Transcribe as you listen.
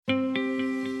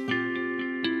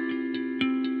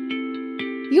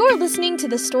You're listening to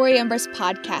the Story Embers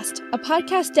podcast, a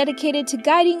podcast dedicated to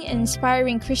guiding and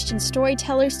inspiring Christian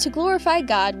storytellers to glorify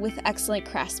God with excellent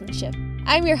craftsmanship.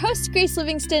 I'm your host, Grace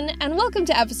Livingston, and welcome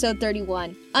to episode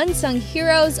 31, Unsung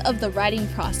Heroes of the Writing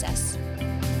Process.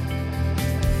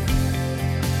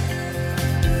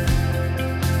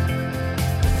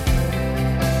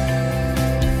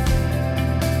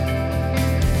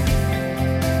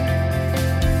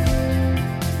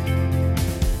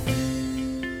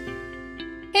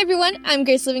 Hey everyone, I'm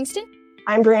Grace Livingston.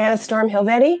 I'm Brianna Storm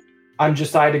Hilvetti. I'm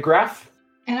Josiah DeGraff.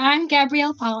 And I'm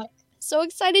Gabrielle Pollock. So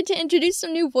excited to introduce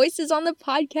some new voices on the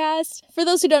podcast. For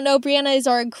those who don't know, Brianna is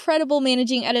our incredible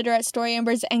managing editor at Story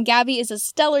Embers, and Gabby is a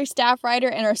stellar staff writer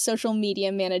and our social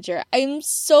media manager. I'm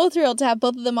so thrilled to have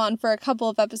both of them on for a couple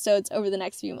of episodes over the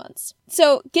next few months.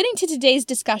 So, getting to today's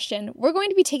discussion, we're going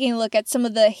to be taking a look at some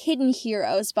of the hidden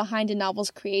heroes behind a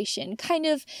novel's creation, kind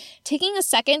of taking a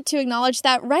second to acknowledge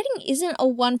that writing isn't a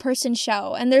one-person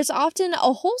show, and there's often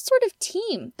a whole sort of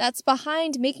team that's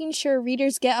behind making sure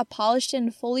readers get a polished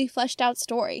and fully fleshed out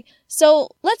story. So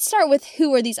let's start with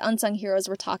who are these unsung heroes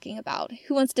we're talking about.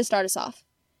 Who wants to start us off?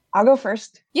 I'll go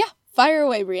first. Yeah, fire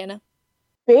away, Brianna.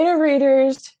 Beta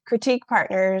readers, critique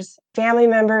partners, family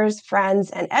members,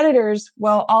 friends, and editors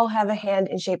will all have a hand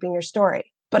in shaping your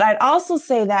story. But I'd also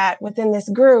say that within this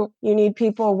group, you need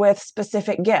people with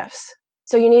specific gifts.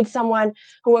 So you need someone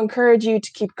who will encourage you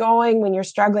to keep going when you're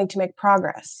struggling to make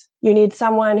progress. You need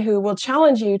someone who will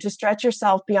challenge you to stretch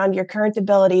yourself beyond your current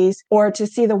abilities or to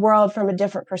see the world from a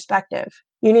different perspective.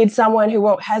 You need someone who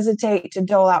won't hesitate to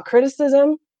dole out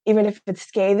criticism, even if it's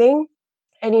scathing.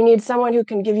 And you need someone who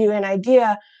can give you an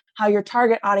idea how your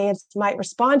target audience might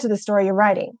respond to the story you're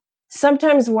writing.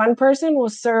 Sometimes one person will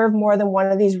serve more than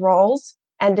one of these roles.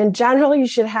 And in general, you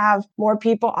should have more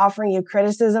people offering you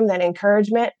criticism than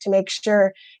encouragement to make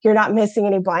sure you're not missing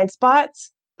any blind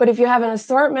spots. But if you have an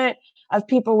assortment of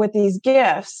people with these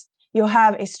gifts, you'll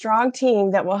have a strong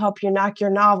team that will help you knock your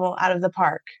novel out of the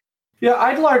park. Yeah,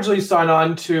 I'd largely sign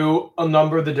on to a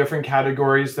number of the different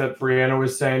categories that Brianna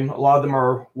was saying. A lot of them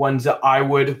are ones that I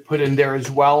would put in there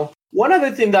as well. One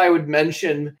other thing that I would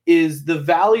mention is the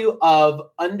value of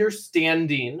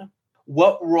understanding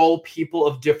what role people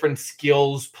of different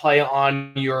skills play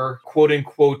on your quote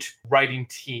unquote writing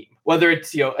team. Whether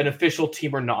it's, an official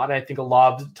team or not, I think a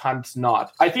lot of the time it's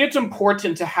not. I think it's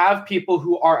important to have people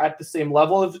who are at the same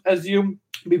level as you,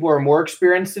 people who are more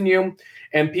experienced than you,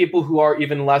 and people who are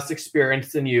even less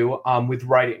experienced than you with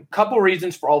writing. A couple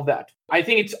reasons for all of that. I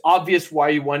think it's obvious why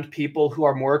you want people who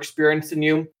are more experienced than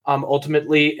you.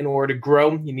 Ultimately, in order to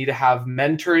grow, you need to have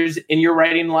mentors in your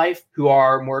writing life who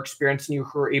are more experienced than you,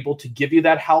 who are able to give you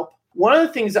that help. One of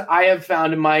the things that I have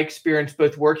found in my experience,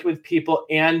 both working with people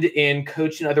and in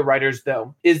coaching other writers,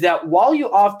 though, is that while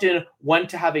you often want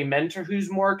to have a mentor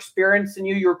who's more experienced than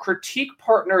you, your critique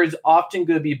partner is often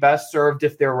going to be best served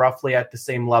if they're roughly at the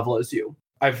same level as you.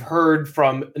 I've heard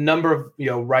from a number of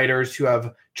writers who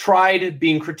have tried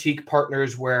being critique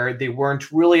partners where they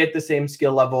weren't really at the same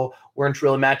skill level, weren't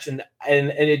really matching, and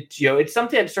it it's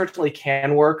something that certainly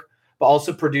can work, but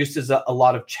also produces a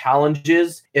lot of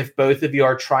challenges if both of you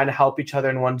are trying to help each other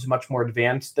and one's much more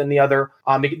advanced than the other.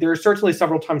 There are certainly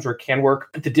several times where it can work.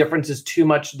 If the difference is too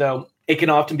much, though, it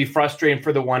can often be frustrating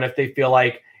for the one if they feel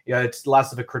like it's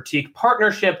less of a critique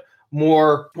partnership,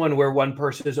 more one where one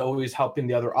person is always helping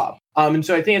the other up. And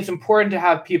so I think it's important to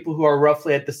have people who are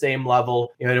roughly at the same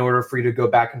level, in order for you to go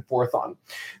back and forth on.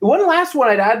 One last one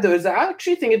I'd add, though, is I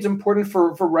actually think it's important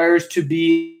for writers to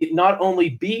be not only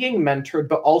being mentored,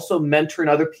 but also mentoring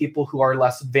other people who are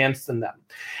less advanced than them.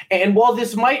 And while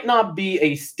this might not be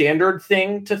a standard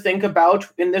thing to think about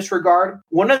in this regard,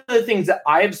 one of the things that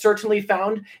I have certainly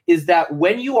found is that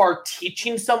when you are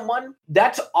teaching someone,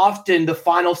 that's often the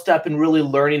final step in really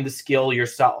learning the skill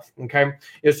yourself. Okay.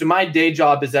 So my day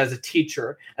job is as a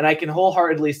teacher, and I can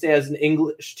wholeheartedly say as an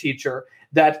English teacher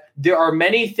that there are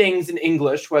many things in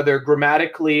English, whether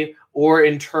grammatically or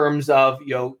in terms of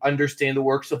understanding the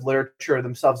works of literature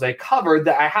themselves I covered,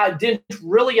 that I didn't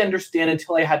really understand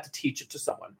until I had to teach it to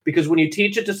someone. Because when you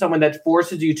teach it to someone, that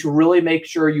forces you to really make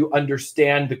sure you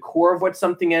understand the core of what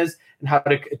something is and how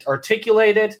to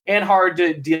articulate it, and how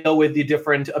to deal with the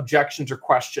different objections or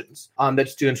questions that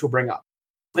students will bring up.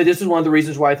 And this is one of the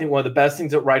reasons why I think one of the best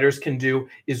things that writers can do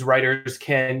is writers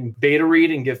can beta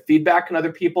read and give feedback on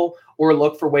other people, or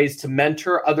look for ways to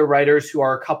mentor other writers who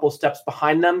are a couple steps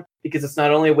behind them, because it's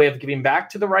not only a way of giving back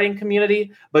to the writing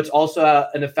community, but it's also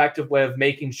an effective way of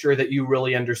making sure that you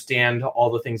really understand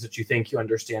all the things that you think you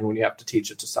understand when you have to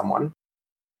teach it to someone.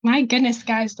 My goodness,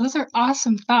 guys, those are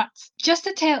awesome thoughts. Just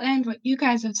to tail end what you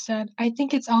guys have said, I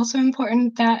think it's also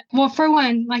important that, well, for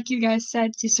one, like you guys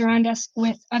said, to surround us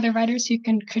with other writers who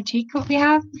can critique what we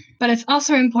have, but it's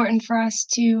also important for us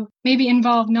to maybe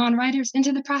involve non-writers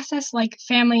into the process, like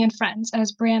family and friends,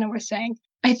 as Brianna was saying.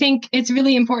 I think it's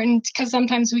really important because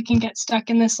sometimes we can get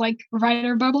stuck in this like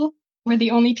writer bubble where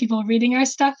the only people reading our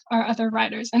stuff are other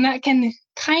writers. And that can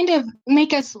kind of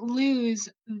make us lose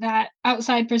that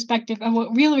outside perspective of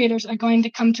what real readers are going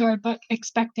to come to our book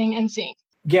expecting and seeing.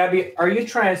 Gabby, are you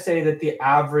trying to say that the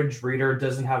average reader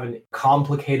doesn't have a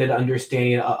complicated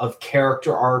understanding of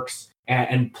character arcs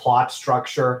and plot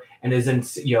structure and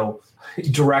isn't,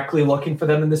 directly looking for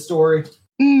them in the story?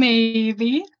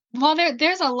 Maybe. Well,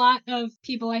 there's a lot of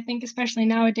people, I think, especially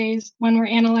nowadays when we're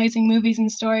analyzing movies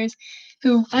and stories,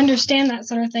 who understand that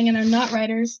sort of thing and are not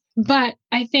writers. But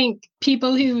I think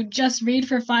people who just read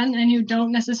for fun and who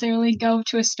don't necessarily go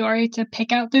to a story to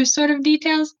pick out those sort of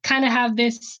details kind of have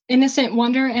this innocent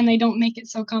wonder, and they don't make it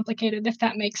so complicated, if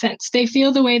that makes sense. They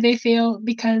feel the way they feel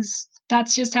because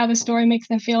that's just how the story makes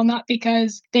them feel, not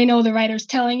because they know the writer's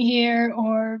telling here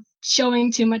or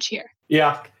showing too much here.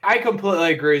 Yeah, I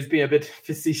completely agree with being a bit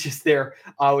facetious there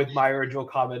with my original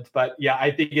comment. But yeah,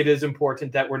 I think it is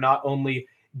important that we're not only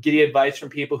getting advice from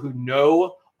people who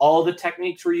know all the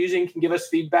techniques we're using can give us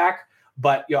feedback.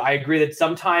 But I agree that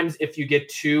sometimes if you get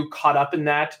too caught up in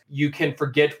that, you can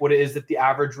forget what it is that the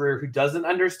average reader who doesn't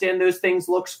understand those things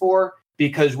looks for.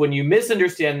 Because when you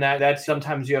misunderstand that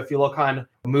sometimes if you look on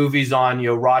movies on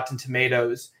Rotten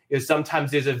Tomatoes,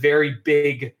 sometimes there's a very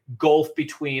big gulf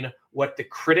between what the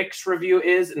critic's review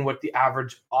is and what the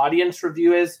average audience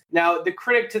review is. Now, the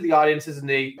critic to the audience isn't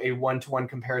a one-to-one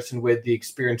comparison with the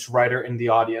experienced writer in the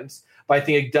audience. But I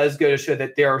think it does go to show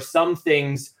that there are some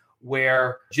things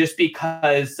where just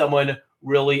because someone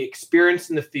really experienced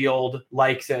in the field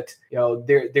likes it,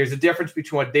 there's a difference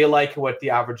between what they like and what the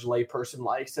average layperson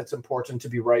likes. That's important to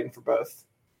be writing for both.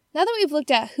 Now that we've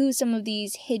looked at who some of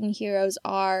these hidden heroes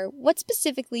are, what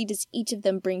specifically does each of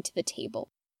them bring to the table?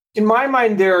 In my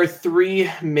mind, there are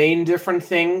three main different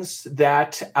things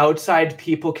that outside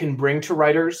people can bring to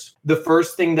writers. The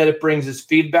first thing that it brings is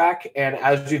feedback. And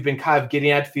as we've been kind of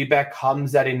getting at, feedback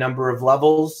comes at a number of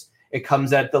levels. It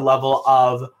comes at the level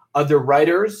of other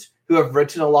writers who have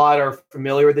written a lot, are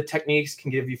familiar with the techniques,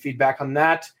 can give you feedback on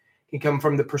that. It can come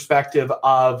from the perspective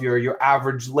of your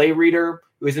average lay reader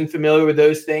who isn't familiar with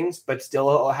those things, but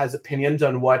still has opinions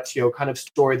on what kind of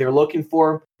story they're looking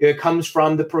for. It comes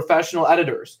from the professional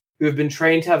editors who have been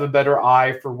trained to have a better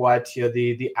eye for what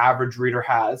the average reader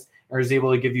has, or is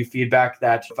able to give you feedback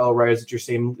that fellow writers at your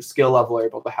same skill level are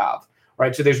able to have.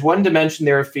 Right? So there's one dimension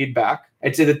there of feedback.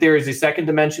 I'd say that there is a second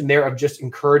dimension there of just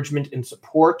encouragement and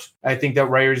support. I think that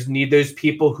writers need those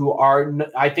people who are,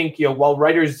 I think, while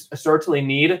writers certainly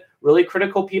need really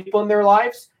critical people in their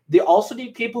lives, they also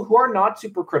need people who are not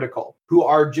super critical, who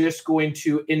are just going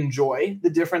to enjoy the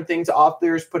different things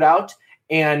authors put out.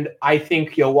 And I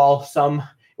think,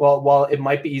 while it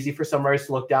might be easy for some writers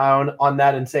to look down on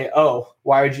that and say, oh,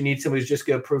 why would you need somebody who's just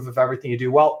going to approve of everything you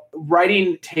do? Well,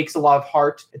 writing takes a lot of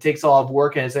heart. It takes a lot of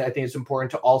work. And I think it's important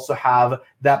to also have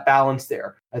that balance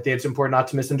there. I think it's important not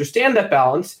to misunderstand that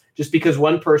balance. Just because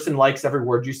one person likes every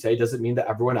word you say doesn't mean that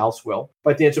everyone else will.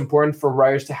 But I think it's important for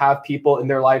writers to have people in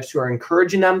their lives who are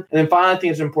encouraging them. And then finally, I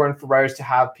think it's important for writers to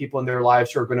have people in their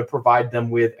lives who are going to provide them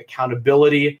with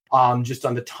accountability, just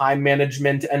on the time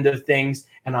management end of things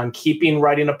and on keeping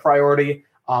writing a priority.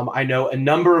 I know a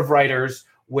number of writers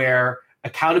where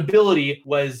accountability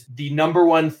was the number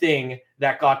one thing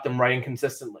that got them writing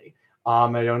consistently.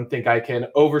 I don't think I can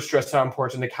overstress how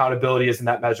important accountability is in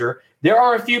that measure. There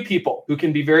are a few people who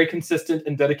can be very consistent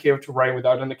and dedicated to writing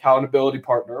without an accountability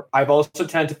partner. I've also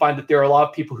tended to find that there are a lot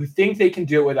of people who think they can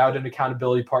do it without an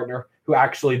accountability partner who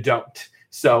actually don't.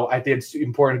 So I think it's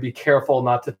important to be careful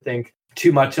not to think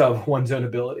too much of one's own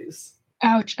abilities.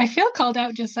 Ouch. I feel called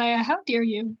out, Josiah. How dare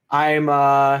you? I'm,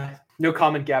 no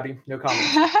comment, Gabby. No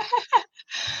comment.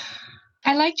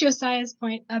 I like Josiah's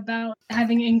point about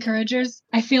having encouragers.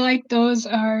 I feel like those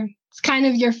are kind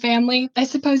of your family. I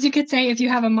suppose you could say if you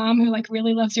have a mom who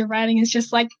really loves your writing, is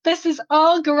just like, this is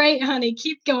all great, honey.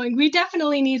 Keep going. We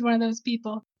definitely need one of those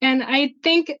people. And I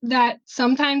think that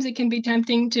sometimes it can be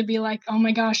tempting to be like, oh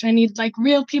my gosh, I need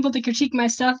real people to critique my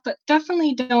stuff, but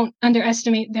definitely don't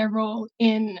underestimate their role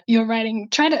in your writing.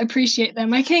 Try to appreciate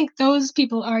them. I think those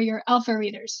people are your alpha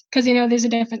readers, because there's a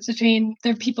difference between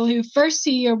the people who first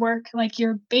see your work, like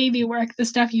your baby work, the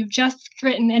stuff you've just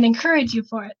written, and encourage you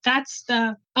for it. That's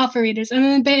the alpha readers. And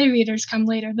then the beta readers come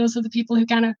later. Those are the people who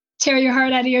kind of tear your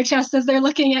heart out of your chest as they're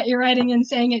looking at your writing and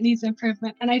saying it needs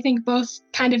improvement. And I think both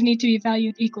kind of need to be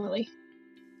valued equally.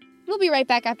 We'll be right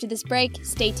back after this break.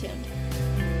 Stay tuned.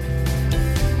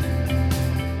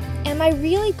 Am I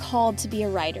really called to be a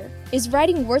writer? Is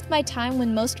writing worth my time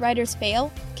when most writers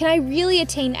fail? Can I really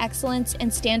attain excellence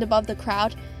and stand above the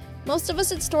crowd? Most of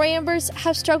us at Story Embers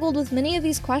have struggled with many of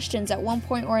these questions at one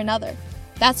point or another.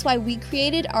 That's why we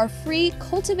created our free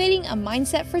Cultivating a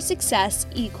Mindset for Success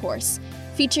e-course.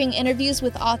 Featuring interviews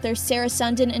with authors Sarah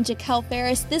Sundin and Jaquel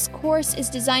Ferris, this course is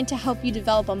designed to help you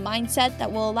develop a mindset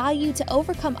that will allow you to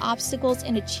overcome obstacles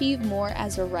and achieve more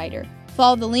as a writer.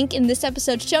 Follow the link in this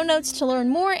episode's show notes to learn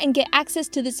more and get access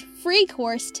to this free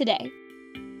course today.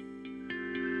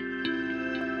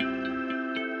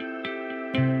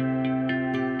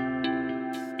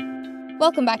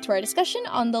 Welcome back to our discussion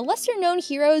on the lesser-known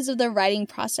heroes of the writing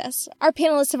process. Our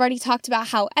panelists have already talked about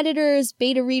how editors,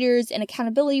 beta readers, and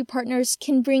accountability partners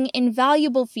can bring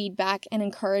invaluable feedback and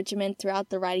encouragement throughout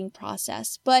the writing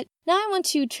process. But now I want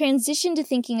to transition to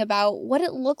thinking about what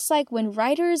it looks like when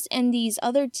writers and these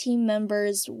other team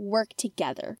members work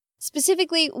together.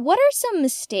 Specifically, what are some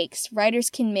mistakes writers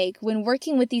can make when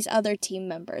working with these other team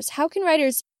members? How can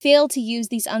writers fail to use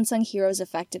these unsung heroes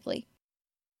effectively?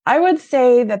 I would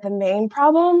say that the main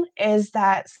problem is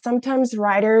that sometimes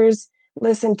writers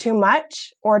listen too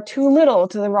much or too little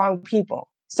to the wrong people.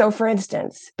 So for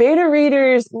instance, beta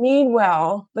readers mean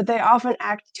well, but they often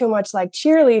act too much like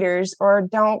cheerleaders or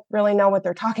don't really know what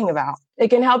they're talking about. It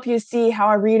can help you see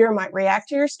how a reader might react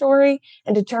to your story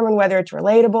and determine whether it's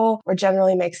relatable or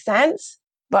generally makes sense,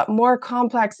 but more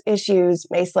complex issues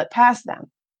may slip past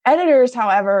them. Editors,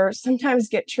 however, sometimes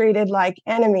get treated like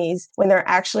enemies when they're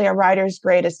actually a writer's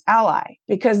greatest ally,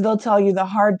 because they'll tell you the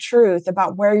hard truth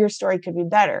about where your story could be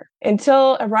better.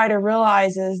 Until a writer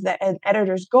realizes that an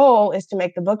editor's goal is to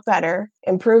make the book better,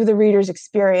 improve the reader's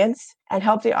experience, and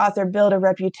help the author build a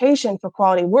reputation for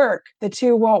quality work, the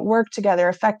two won't work together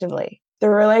effectively. The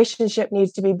relationship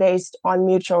needs to be based on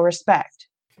mutual respect.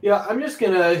 Yeah, I'm just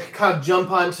going to kind of jump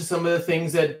onto some of the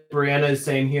things that Brianna is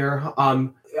saying here.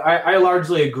 I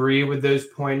largely agree with those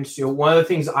points. One of the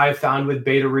things I've found with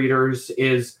beta readers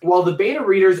is, while the beta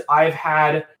readers I've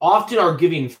had often are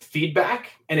giving feedback,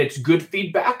 and it's good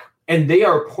feedback, and they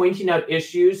are pointing out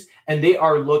issues, and they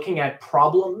are looking at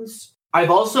problems,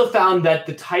 I've also found that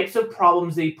the types of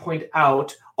problems they point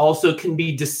out also can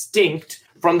be distinct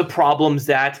from the problems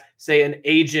that, say, an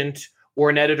agent or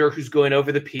an editor who's going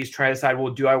over the piece trying to decide,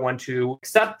 well, do I want to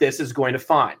accept this, is going to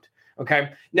find.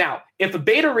 Okay. Now, if a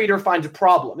beta reader finds a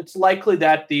problem, it's likely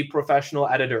that the professional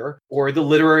editor or the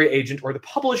literary agent or the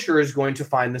publisher is going to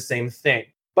find the same thing.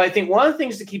 But I think one of the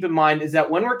things to keep in mind is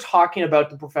that when we're talking about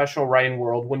the professional writing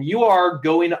world, when you are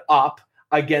going up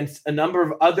against a number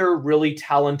of other really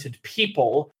talented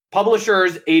people,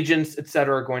 publishers, agents,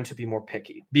 etc., are going to be more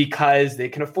picky because they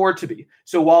can afford to be.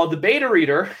 So while the beta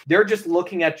reader, they're just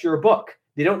looking at your book.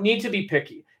 They don't need to be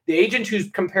picky. The agent who's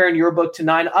comparing your book to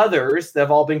 9 others that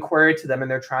have all been queried to them and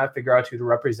they're trying to figure out who to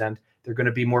represent, they're going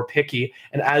to be more picky.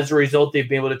 And as a result, they've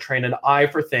been able to train an eye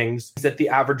for things that the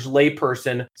average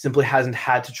layperson simply hasn't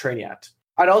had to train yet.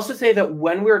 I'd also say that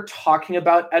when we're talking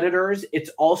about editors, it's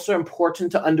also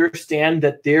important to understand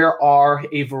that there are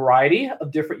a variety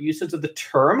of different uses of the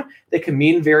term that can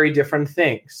mean very different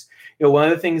things. One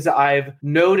of the things that I've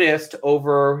noticed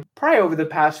over the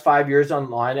past 5 years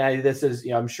online,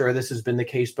 I'm sure this has been the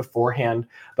case beforehand,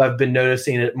 but I've been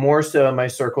noticing it more so in my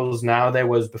circles now than it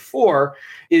was before,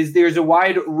 is there's a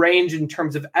wide range in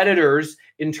terms of editors,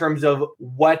 in terms of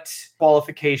what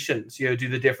qualifications, do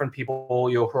the different people,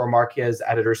 who are marked as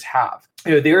editors have.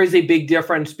 There is a big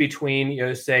difference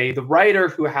between, say, the writer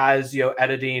who has,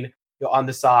 editing on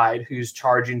the side, who's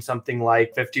charging something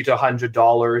like $50 to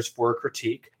 $100 for a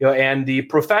critique, and the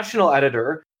professional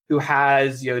editor who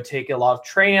has, taken a lot of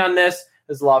training on this,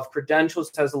 has a lot of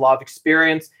credentials, has a lot of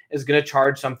experience, is going to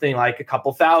charge something like a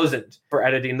couple thousand for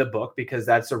editing the book, because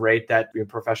that's the rate that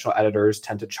professional editors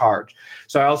tend to charge.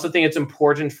 So I also think it's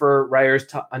important for writers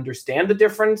to understand the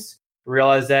difference,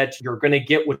 realize that you're going to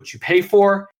get what you pay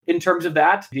for in terms of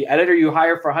that. The editor you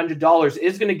hire for $100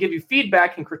 is going to give you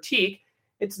feedback and critique.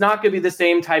 It's not going to be the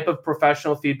same type of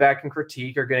professional feedback and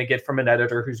critique you're going to get from an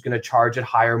editor who's going to charge at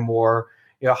higher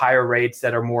rates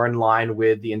that are more in line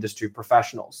with the industry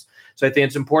professionals. So I think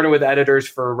it's important with editors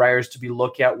for writers to be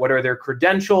looking at what are their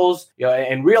credentials,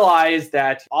 and realize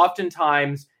that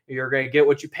oftentimes you're going to get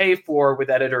what you pay for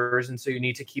with editors. And so you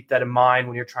need to keep that in mind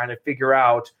when you're trying to figure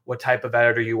out what type of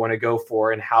editor you want to go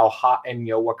for and how hot and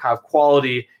what kind of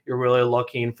quality you're really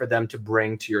looking for them to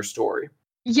bring to your story.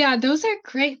 Yeah, those are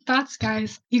great thoughts,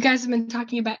 guys. You guys have been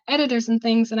talking about editors and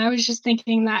things, and I was just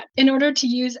thinking that in order to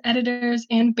use editors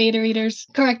and beta readers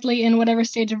correctly in whatever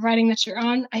stage of writing that you're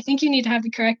on, I think you need to have the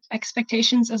correct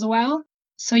expectations as well.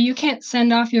 So you can't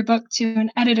send off your book to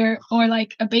an editor or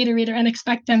like a beta reader and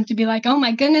expect them to be like, oh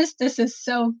my goodness, this is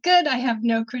so good. I have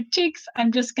no critiques.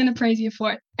 I'm just going to praise you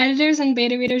for it. Editors and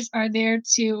beta readers are there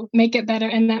to make it better,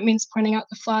 and that means pointing out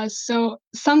the flaws. So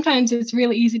sometimes it's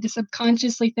really easy to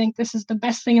subconsciously think this is the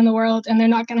best thing in the world, and they're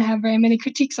not going to have very many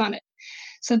critiques on it.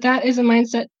 So that is a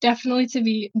mindset definitely to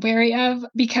be wary of,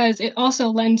 because it also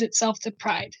lends itself to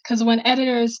pride. Because when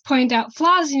editors point out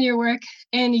flaws in your work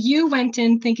and you went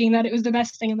in thinking that it was the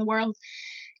best thing in the world,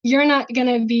 you're not going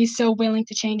to be so willing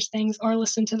to change things or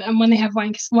listen to them when they have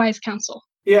wise counsel.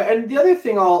 Yeah, and the other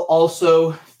thing I'll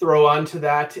also throw onto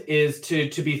that is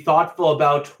to be thoughtful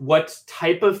about what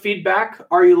type of feedback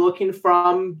are you looking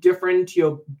from different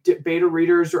beta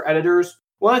readers or editors.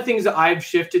 One of the things that I've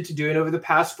shifted to doing over the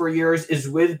past 4 years is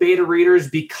with beta readers,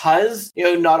 because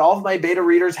not all of my beta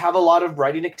readers have a lot of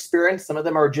writing experience. Some of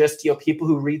them are just people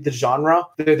who read the genre.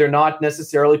 They're not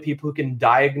necessarily people who can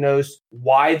diagnose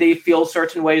why they feel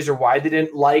certain ways or why they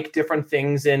didn't like different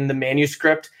things in the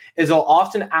manuscript. Is I'll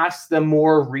often ask them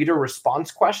more reader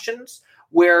response questions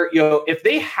where if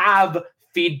they have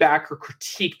feedback or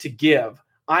critique to give,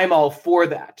 I'm all for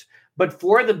that. But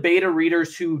for the beta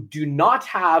readers who do not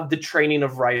have the training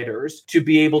of writers to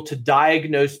be able to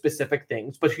diagnose specific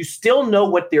things, but who still know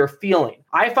what they're feeling,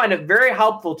 I find it very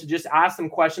helpful to just ask them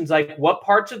questions like, what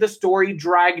parts of the story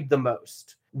dragged the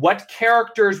most? What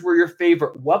characters were your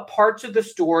favorite? What parts of the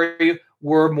story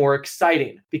were more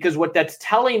exciting? Because what that's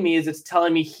telling me is it's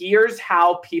telling me here's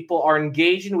how people are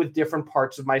engaging with different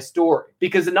parts of my story.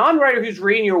 Because a non-writer who's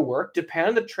reading your work, depending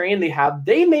on the training they have,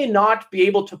 they may not be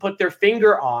able to put their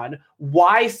finger on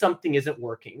why something isn't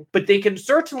working, but they can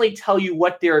certainly tell you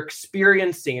what they're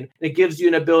experiencing. And it gives you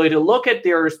an ability to look at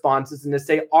their responses and to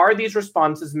say, are these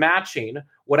responses matching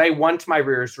what I want my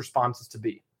reader's responses to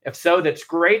be? If so, that's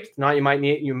great. If not,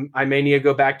 I may need to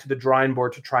go back to the drawing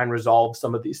board to try and resolve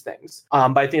some of these things.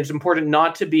 But I think it's important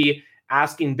not to be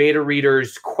asking beta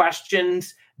readers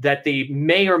questions that they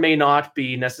may or may not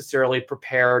be necessarily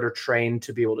prepared or trained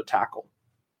to be able to tackle.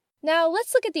 Now,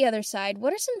 let's look at the other side.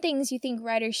 What are some things you think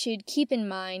writers should keep in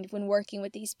mind when working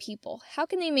with these people? How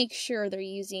can they make sure they're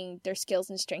using their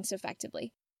skills and strengths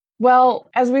effectively? Well,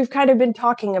 as we've kind of been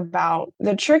talking about,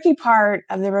 the tricky part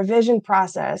of the revision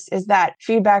process is that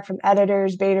feedback from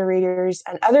editors, beta readers,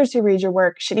 and others who read your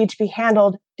work should each be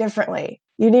handled differently.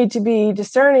 You need to be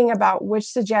discerning about which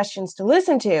suggestions to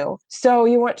listen to. So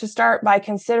you want to start by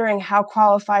considering how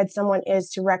qualified someone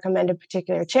is to recommend a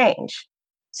particular change.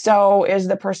 So is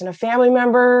the person a family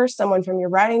member, someone from your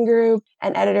writing group,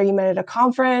 an editor you met at a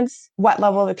conference? What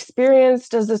level of experience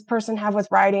does this person have with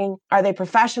writing? Are they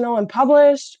professional and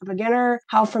published, a beginner?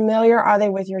 How familiar are they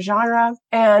with your genre?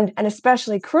 And an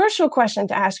especially crucial question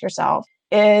to ask yourself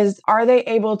is, are they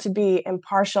able to be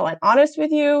impartial and honest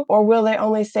with you, or will they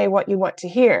only say what you want to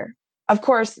hear? Of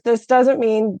course, this doesn't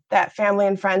mean that family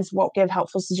and friends won't give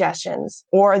helpful suggestions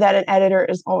or that an editor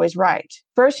is always right.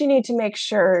 First, you need to make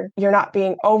sure you're not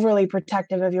being overly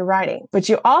protective of your writing, but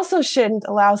you also shouldn't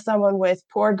allow someone with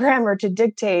poor grammar to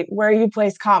dictate where you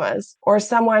place commas, or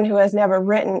someone who has never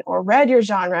written or read your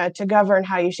genre to govern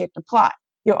how you shape the plot.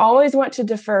 You always want to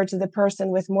defer to the person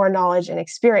with more knowledge and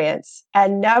experience,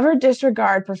 and never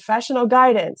disregard professional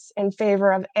guidance in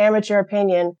favor of amateur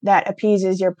opinion that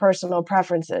appeases your personal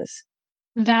preferences.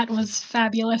 That was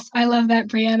fabulous. I love that,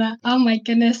 Brianna. Oh my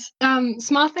goodness.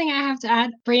 Small thing I have to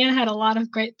add, Brianna had a lot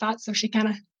of great thoughts, so she kind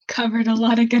of covered a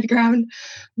lot of good ground.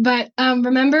 But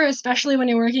remember, especially when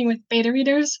you're working with beta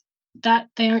readers, that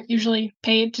they aren't usually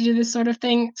paid to do this sort of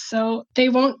thing. So they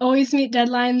won't always meet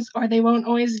deadlines, or they won't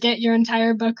always get your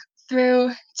entire book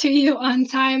through to you on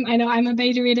time. I know I'm a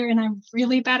beta reader and I'm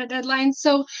really bad at deadlines.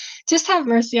 So just have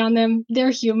mercy on them. They're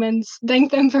humans.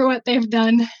 Thank them for what they've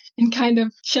done and kind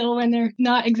of chill when they're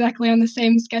not exactly on the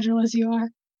same schedule as you are.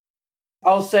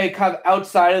 I'll say kind of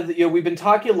outside of we've been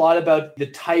talking a lot about the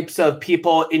types of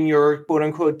people in your quote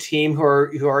unquote team who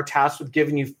are tasked with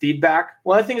giving you feedback.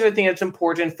 One of the things I think it's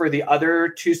important for the other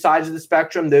two sides of the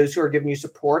spectrum, those who are giving you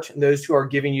support and those who are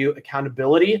giving you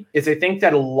accountability, is I think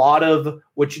that a lot of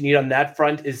what you need on that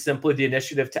front is simply the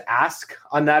initiative to ask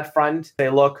on that front. Say,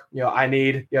 look, I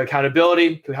need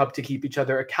accountability to help to keep each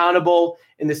other accountable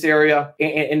in this area,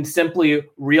 and simply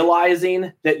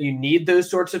realizing that you need those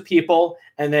sorts of people,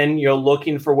 and then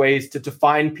looking for ways to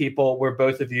find people where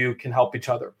both of you can help each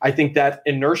other. I think that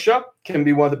inertia can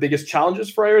be one of the biggest challenges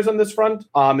for writers on this front.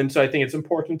 And so I think it's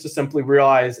important to simply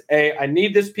realize, I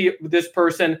need this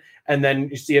person, and then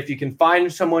you see if you can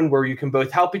find someone where you can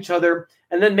both help each other,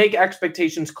 and then make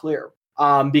expectations clear.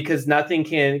 because nothing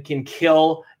can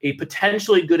kill a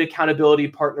potentially good accountability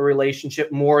partner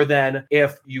relationship more than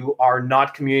if you are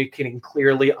not communicating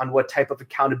clearly on what type of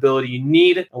accountability you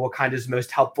need and what kind is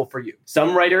most helpful for you.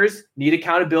 Some writers need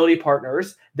accountability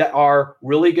partners that are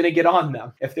really going to get on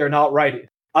them if they're not writing.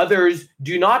 Others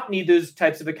do not need those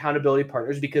types of accountability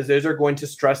partners because those are going to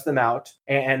stress them out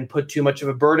and put too much of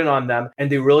a burden on them.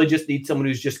 And they really just need someone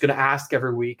who's just going to ask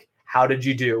every week, how did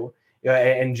you do?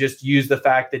 And just use the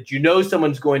fact that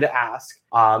someone's going to ask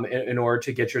in order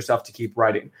to get yourself to keep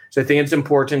writing. So I think it's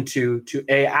important to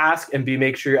A, ask, and B,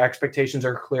 make sure your expectations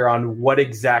are clear on what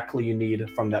exactly you need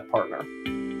from that partner.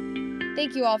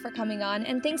 Thank you all for coming on,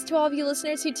 and thanks to all of you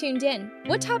listeners who tuned in.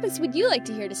 What topics would you like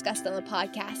to hear discussed on the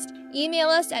podcast? Email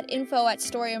us at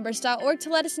info@storyumbers.org to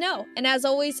let us know. And as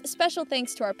always, special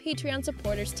thanks to our Patreon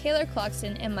supporters Taylor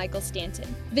Clarkson and Michael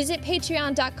Stanton. Visit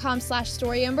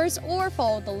patreon.com/storyumbers or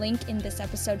follow the link in this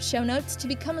episode's show notes to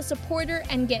become a supporter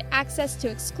and get access to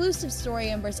exclusive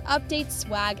Storyumbers updates,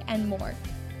 swag, and more.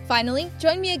 Finally,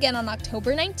 join me again on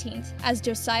October 19th as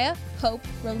Josiah, Hope,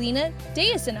 Relina,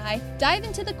 Deus, and I dive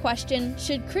into the question,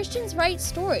 should Christians write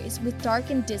stories with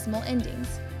dark and dismal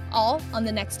endings? All on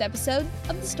the next episode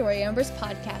of the Storyumbers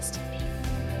podcast.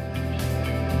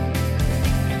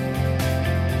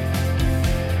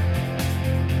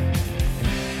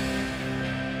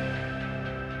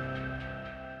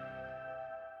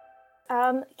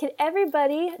 Can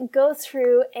everybody go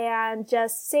through and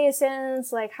just say a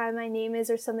sentence like, hi, my name is,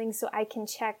 or something, so I can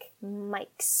check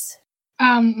mics?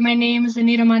 My name is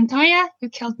Anita Montoya, who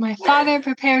killed my father,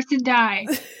 prepare to die.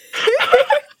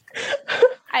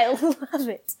 I love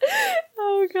it.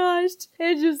 Oh gosh.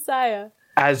 And Josiah.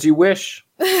 As you wish.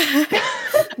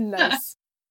 Nice.